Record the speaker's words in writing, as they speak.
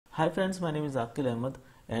Hi friends, my name is Aqil Ahmed,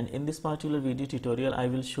 and in this particular video tutorial I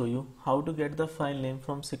will show you how to get the file name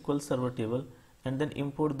from SQL Server table and then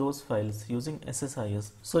import those files using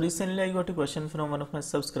SSIS. So recently I got a question from one of my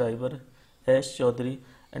subscriber Ash Chaudhary,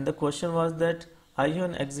 and the question was that I have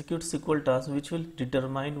an execute SQL task which will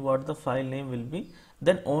determine what the file name will be,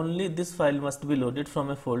 then only this file must be loaded from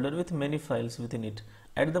a folder with many files within it.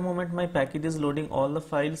 At the moment my package is loading all the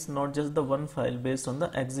files, not just the one file based on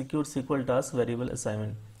the execute SQL task variable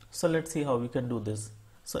assignment. So let's see how we can do this.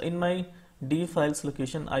 So in my D files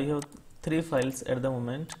location I have 3 files at the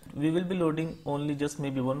moment. We will be loading only just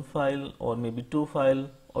maybe one file or maybe 2 file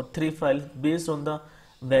or 3 files based on the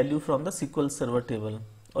value from the SQL Server table,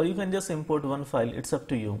 or you can just import one file, it's up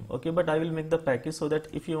to you. Okay, but I will make the package so that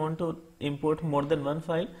if you want to import more than one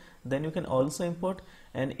file then you can also import,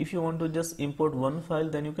 and if you want to just import one file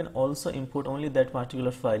then you can also import only that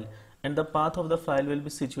particular file, and the path of the file will be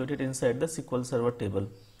situated inside the SQL Server table.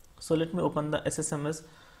 So let me open the SSMS.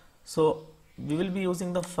 So we will be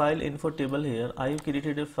using the file info table here. I have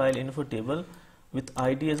created a file info table with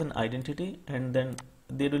ID as an identity, and then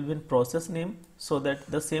there will be a process name so that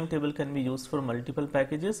the same table can be used for multiple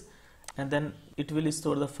packages, and then it will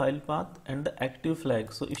store the file path and the active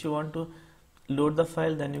flag. So if you want to load the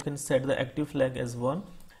file then you can set the active flag as 1,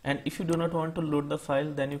 and if you do not want to load the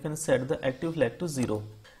file then you can set the active flag to 0.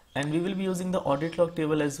 And we will be using the audit log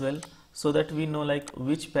table as well, so that we know like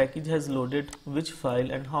which package has loaded which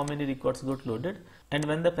file and how many records got loaded and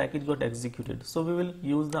when the package got executed. So we will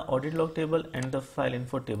use the audit log table and the file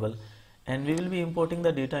info table, and we will be importing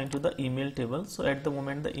the data into the email table. So at the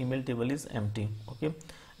moment the email table is empty. Okay,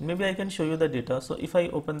 maybe I can show you the data. So if I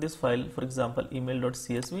open this file, for example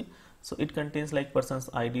email.csv, so it contains like person's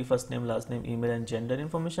ID, first name, last name, email and gender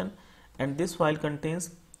information, and this file contains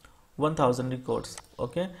 1000 records.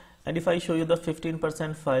 Okay, and if I show you the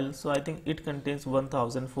 15% file, so I think it contains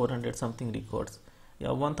 1400 something records.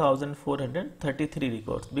 Yeah, 1433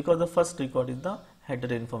 records, because the first record is the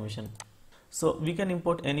header information. So we can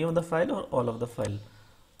import any of the file or all of the file.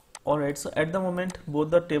 Alright, so at the moment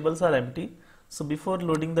both the tables are empty. So before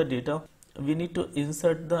loading the data we need to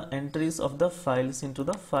insert the entries of the files into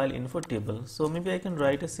the file info table. So maybe I can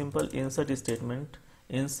write a simple insert statement,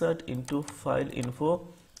 insert into file info,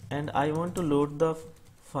 and I want to load the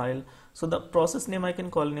file. So the process name I can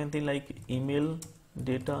call anything like email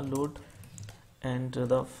data load, and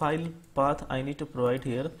the file path I need to provide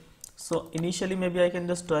here. So initially maybe I can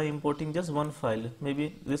just try importing just one file,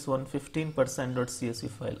 maybe this one 15%.csv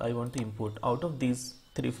file I want to import out of these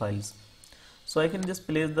 3 files. So I can just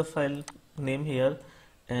place the file name here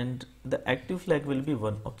and the active flag will be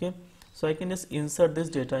 1. Okay, so I can just insert this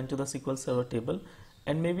data into the SQL Server table,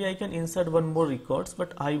 and maybe I can insert one more records,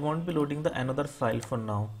 but I won't be loading the another file for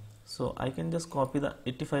now. So I can just copy the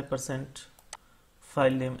 85% file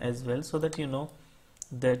name as well, so that you know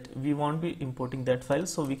that we won't be importing that file,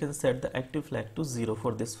 so we can set the active flag to 0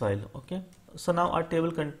 for this file. Okay, so now our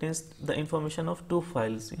table contains the information of 2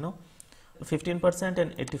 files, 15%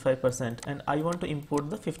 and 85%, and I want to import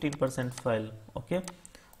the 15% file. Okay,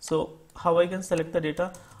 so how I can select the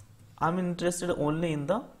data? I'm interested only in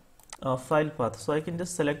the file path, so I can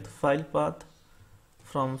just select file path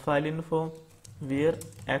from file info where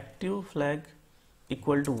active flag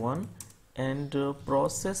equal to 1 and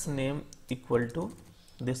process name equal to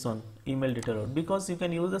this one, email data load, because you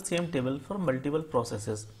can use the same table for multiple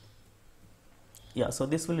processes. Yeah, so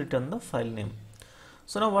this will return the file name.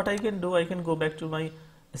 So now what I can do, I can go back to my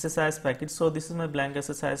SSIS package. So this is my blank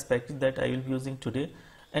SSIS package that I will be using today,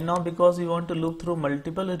 and now because we want to loop through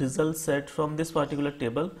multiple result set from this particular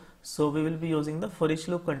table, so we will be using the for each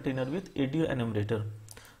loop container with edu enumerator.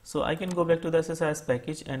 So I can go back to the SSIS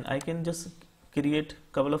package and I can just create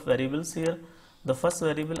couple of variables here. The first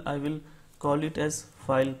variable I will call it as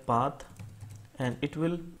file path, and it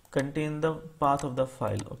will contain the path of the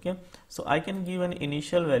file. Okay, so I can give an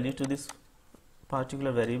initial value to this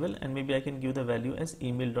particular variable, and maybe I can give the value as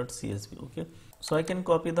email.csv. Okay, so I can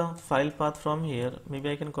copy the file path from here. Maybe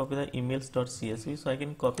I can copy the emails.csv, so I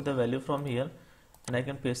can copy the value from here and I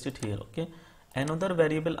can paste it here. Okay, another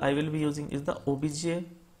variable I will be using is the obj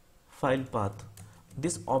file path.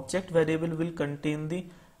 This object variable will contain the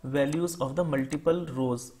values of the multiple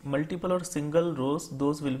rows, multiple or single rows,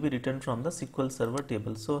 those will be returned from the SQL Server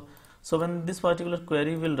table. So when this particular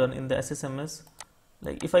query will run in the SSMS,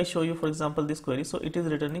 like if I show you for example this query, so it is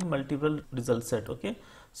returning multiple result set. Okay,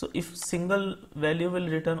 so if single value will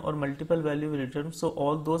return or multiple value will return, so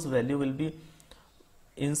all those value will be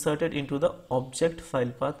inserted into the object file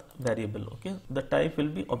path variable. Okay, the type will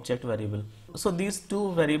be object variable. So these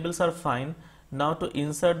two variables are fine, Now to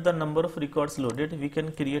insert the number of records loaded, we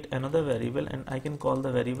can create another variable, and I can call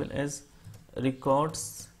the variable as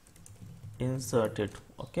records inserted.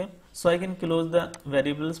 Okay, so I can close the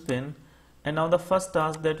variables pane, and now the first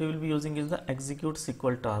task that we will be using is the execute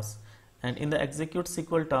SQL task, and in the execute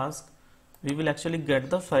SQL task we will actually get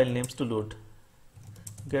the file names to load,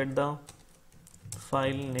 get the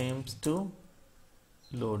file names to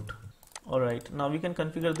load. Alright, now we can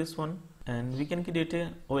configure this one, and we can create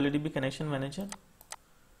a Oledb connection manager,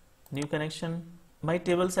 new connection. My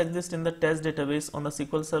tables exist in the test database on the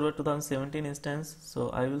SQL Server 2017 instance, so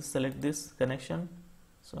I will select this connection.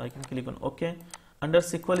 So I can click on OK. Under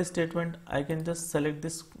SQL statement, I can just select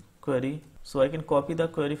this query, so I can copy the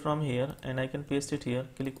query from here and I can paste it here,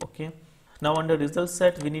 click OK. Now under result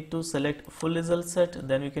set, we need to select full result set,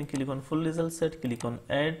 then we can click on full result set, click on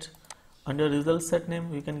add. Under result set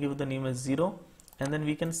name, we can give the name as 0, and then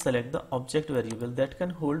we can select the object variable that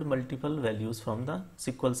can hold multiple values from the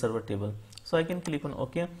SQL Server table. So I can click on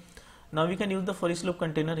OK. Now we can use the for each loop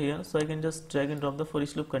container here, so I can just drag and drop the for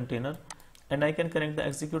each loop container, and I can connect the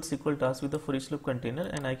execute SQL task with the for each loop container,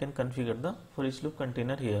 and I can configure the for each loop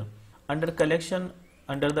container here. Under collection,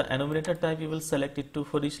 under the enumerator type, we will select it to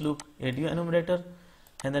for each loop edu enumerator,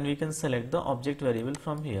 and then we can select the object variable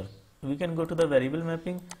from here. We can go to the variable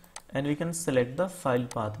mapping, and we can select the file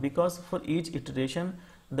path, because for each iteration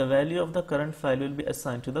the value of the current file will be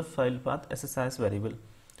assigned to the file path SSIS variable.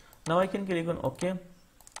 Now I can click on OK.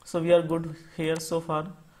 So we are good here so far.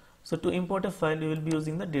 So to import a file, we will be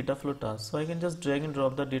using the data flow task. So I can just drag and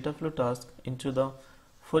drop the data flow task into the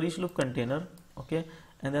for each loop container. Okay,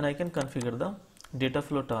 and then I can configure the data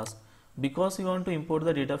flow task. Because we want to import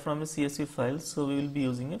the data from a CSV file, so we will be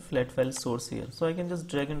using a flat file source here. So I can just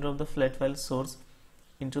drag and drop the flat file source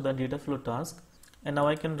into the data flow task, and now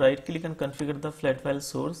I can right click and configure the flat file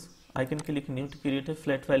source. I can click new to create a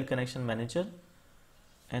flat file connection manager,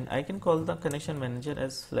 and I can call the connection manager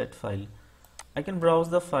as flat file. I can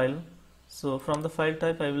browse the file, so from the file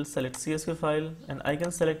type I will select CSV file, and I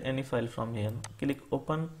can select any file from here. Click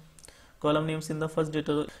open, column names in the first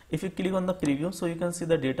data row. If you click on the preview, so you can see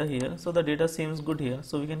the data here, so the data seems good here,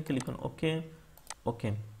 so we can click on OK.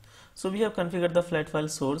 OK. So we have configured the flat file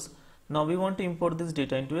source. Now we want to import this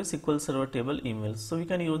data into a SQL Server table email, so we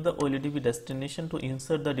can use the Oledb destination to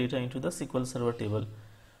insert the data into the SQL Server table.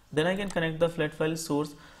 Then I can connect the flat file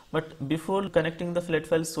source, but before connecting the flat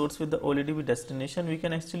file source with the Oledb destination, we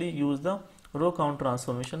can actually use the row count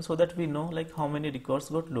transformation, so that we know like how many records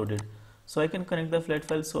got loaded. So I can connect the flat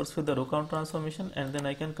file source with the row count transformation, and then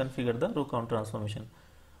I can configure the row count transformation.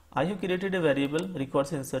 I have created a variable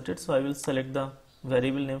records inserted, so I will select the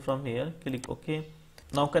variable name from here, click OK.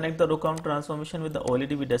 Now connect the row count transformation with the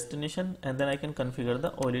Oledb destination, and then I can configure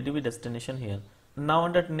the Oledb destination here. Now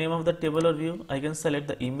under name of the table or view, I can select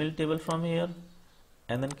the email table from here,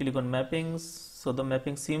 and then click on mappings. So the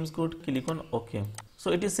mapping seems good, click on OK.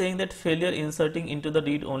 So it is saying that failure inserting into the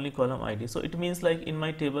read only column ID. So it means like in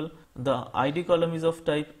my table the ID column is of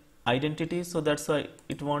type identity, so that's why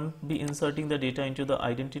it won't be inserting the data into the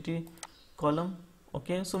identity column.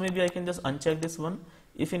 Okay, so maybe I can just uncheck this one.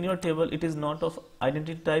 If in your table it is not of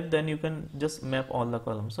identity type, then you can just map all the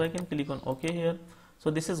columns. So I can click on OK here.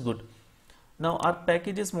 So this is good. Now our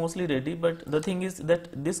package is mostly ready, but the thing is that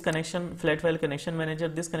this connection, flat file connection manager,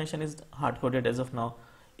 this connection is hard coded as of now.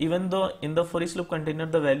 Even though in the for each loop container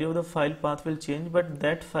the value of the file path will change, but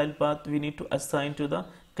that file path we need to assign to the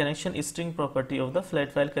connection string property of the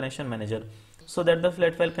flat file connection manager, so that the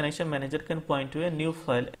flat file connection manager can point to a new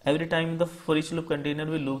file every time the for each loop container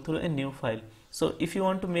will loop through a new file. So if you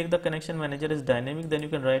want to make the connection manager as dynamic, then you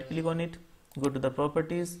can right click on it, go to the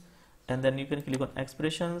properties, and then you can click on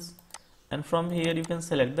expressions, and from here you can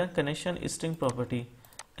select the connection string property,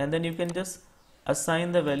 and then you can just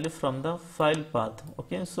assign the value from the file path.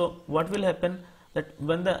 Okay, so what will happen that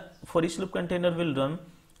when the for each loop container will run,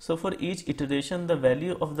 so for each iteration the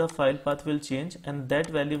value of the file path will change, and that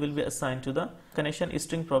value will be assigned to the connection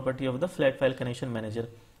string property of the flat file connection manager,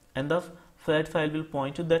 and the flat file will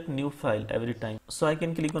point to that new file every time. So I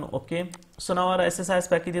can click on OK. So now our SSIS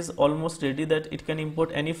package is almost ready, that it can import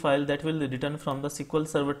any file that will return from the SQL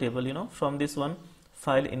Server table, from this one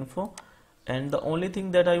file info. And the only thing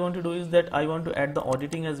that I want to do is that I want to add the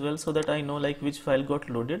auditing as well, so that I know like which file got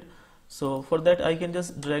loaded. So for that I can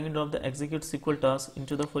just drag and drop the execute SQL task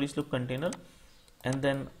into the for each loop container, and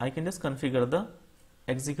then I can just configure the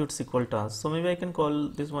execute SQL task. So maybe I can call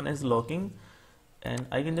this one as logging, and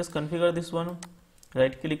I can just configure this one,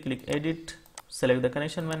 right click, click edit, select the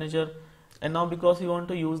connection manager, and now because we want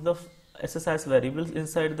to use the SSIS variables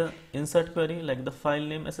inside the insert query, like the file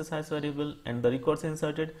name SSIS variable and the records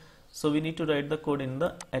inserted, So we need to write the code in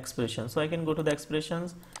the expression. So I can go to the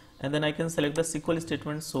expressions and then I can select the SQL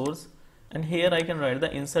statement source, and here I can write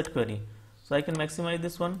the insert query. So I can maximize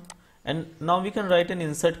this one, and now we can write an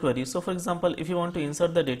insert query. So for example, if you want to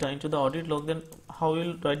insert the data into the audit log, then how we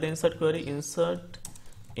will write the insert query? Insert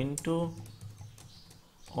into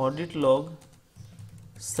audit log,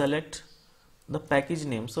 select the package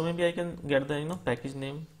name. So maybe I can get the package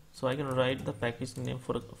name. So I can write the package name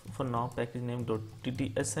for now, package name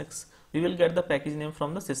 .ttsx. We will get the package name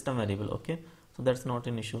from the system variable. Okay, so that's not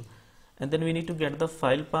an issue. And then we need to get the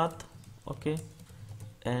file path. Okay,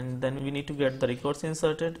 and then we need to get the records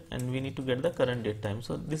inserted, and we need to get the current date time.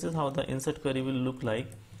 So this is how the insert query will look like.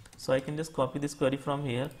 So I can just copy this query from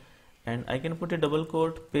here, and I can put a double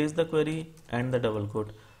quote, paste the query and the double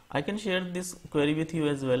quote. I can share this query with you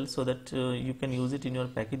as well, so that you can use it in your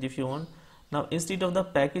package if you want. Now instead of the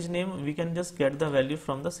package name, we can just get the value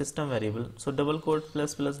from the system variable. So double quote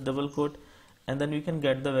plus double quote, and then we can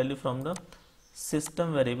get the value from the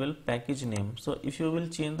system variable package name. So if you will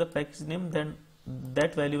change the package name, then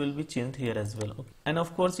that value will be changed here as well. Okay. And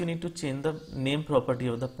of course you need to change the name property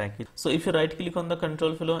of the package. So if you right click on the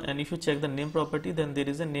control flow and if you check the name property, then there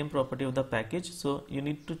is a name property of the package. So you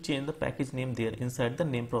need to change the package name there inside the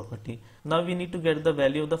name property. Now we need to get the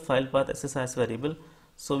value of the file path SSIS variable.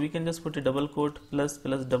 So we can just put a double quote plus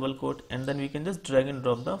double quote, and then we can just drag and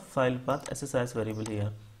drop the file path SSIS variable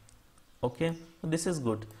here. Okay, so this is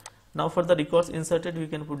good. Now for the records inserted, we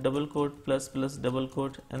can put double quote plus double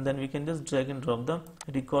quote, and then we can just drag and drop the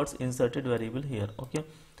records inserted variable here. Okay,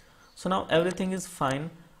 so now everything is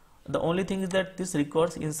fine. The only thing is that this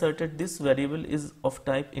records inserted, this variable is of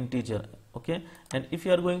type integer. Okay, and if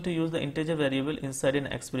you are going to use the integer variable inside an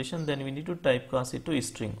expression, then we need to typecast it to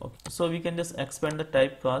string. Okay, so we can just expand the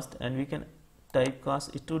typecast, and we can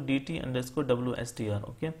typecast it to dt_wstr.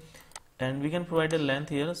 Okay, and we can provide a length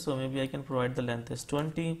here. So maybe I can provide the length as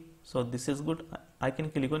 20. So this is good. I can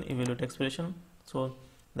click on evaluate expression. So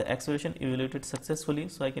the expression evaluated successfully.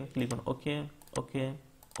 So I can click on OK, OK,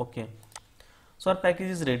 OK. So our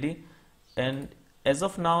package is ready, and as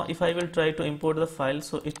of now, if I will try to import the file,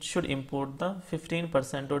 so it should import the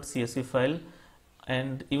 15%.csv file,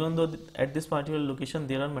 and even though at this particular location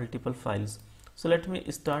there are multiple files. So let me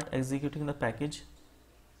start executing the package.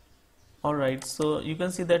 Alright, so you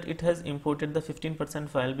can see that it has imported the 15%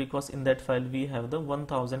 file, because in that file we have the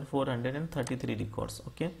 1433 records.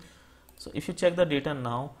 Okay, so if you check the data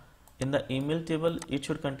now in the email table, it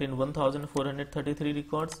should contain 1433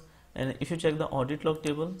 records, and if you check the audit log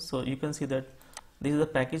table, so you can see that this is the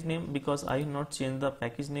package name, because I have not changed the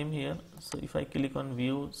package name here. So if I click on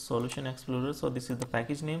view solution explorer, so this is the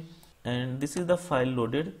package name, and this is the file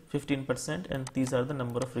loaded 15%, and these are the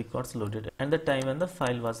number of records loaded and the time when the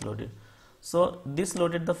file was loaded. So this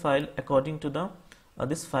loaded the file according to the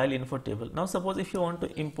this file info table. Now suppose if you want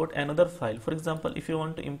to import another file, for example if you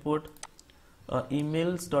want to import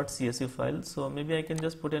emails.csv file, so maybe I can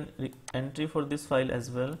just put an entry for this file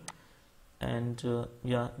as well, and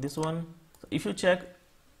yeah, this one. If you check,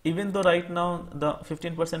 even though right now the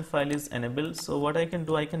 15% file is enabled, so what I can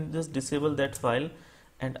do, I can just disable that file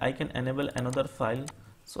and I can enable another file.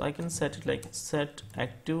 So I can set it like set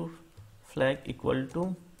active flag equal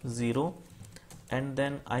to 0, and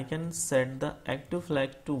then I can set the active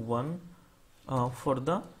flag to 1 for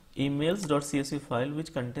the emails.csv file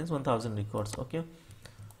which contains 1000 records. Okay,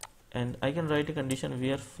 and I can write a condition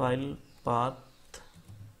where file path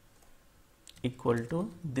equal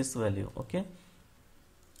to this value. Okay,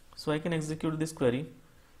 so I can execute this query,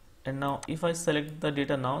 and now if I select the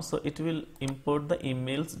data now, so it will import the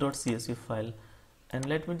emails.csv file, and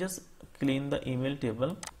let me just clean the email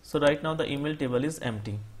table. So right now the email table is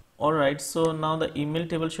empty. Alright, so now the email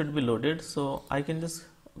table should be loaded, so I can just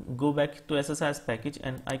go back to SSIS package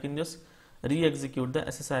and I can just re-execute the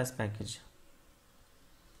SSIS package.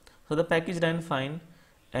 So the package ran fine,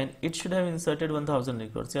 and it should have inserted 1000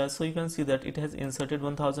 records. Yeah, so you can see that it has inserted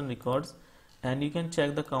 1000 records, and you can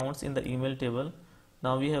check the counts in the email table.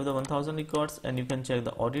 Now we have the 1000 records, and you can check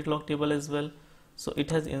the audit log table as well. So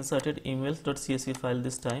it has inserted emails.csv file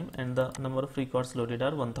this time, and the number of records loaded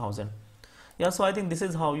are 1000. Yeah, so I think this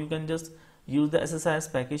is how you can just use the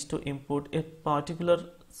SSIS package to import a particular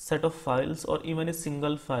set of files or even a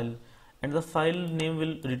single file, and the file name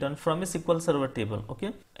will return from a SQL Server table.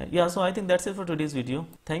 Okay, yeah, so I think that's it for today's video.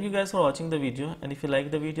 Thank you guys for watching the video, and if you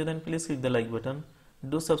like the video, then please click the like button,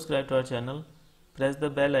 do subscribe to our channel, press the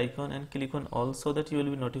bell icon and click on all, so that you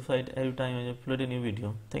will be notified every time I upload a new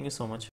video. Thank you so much.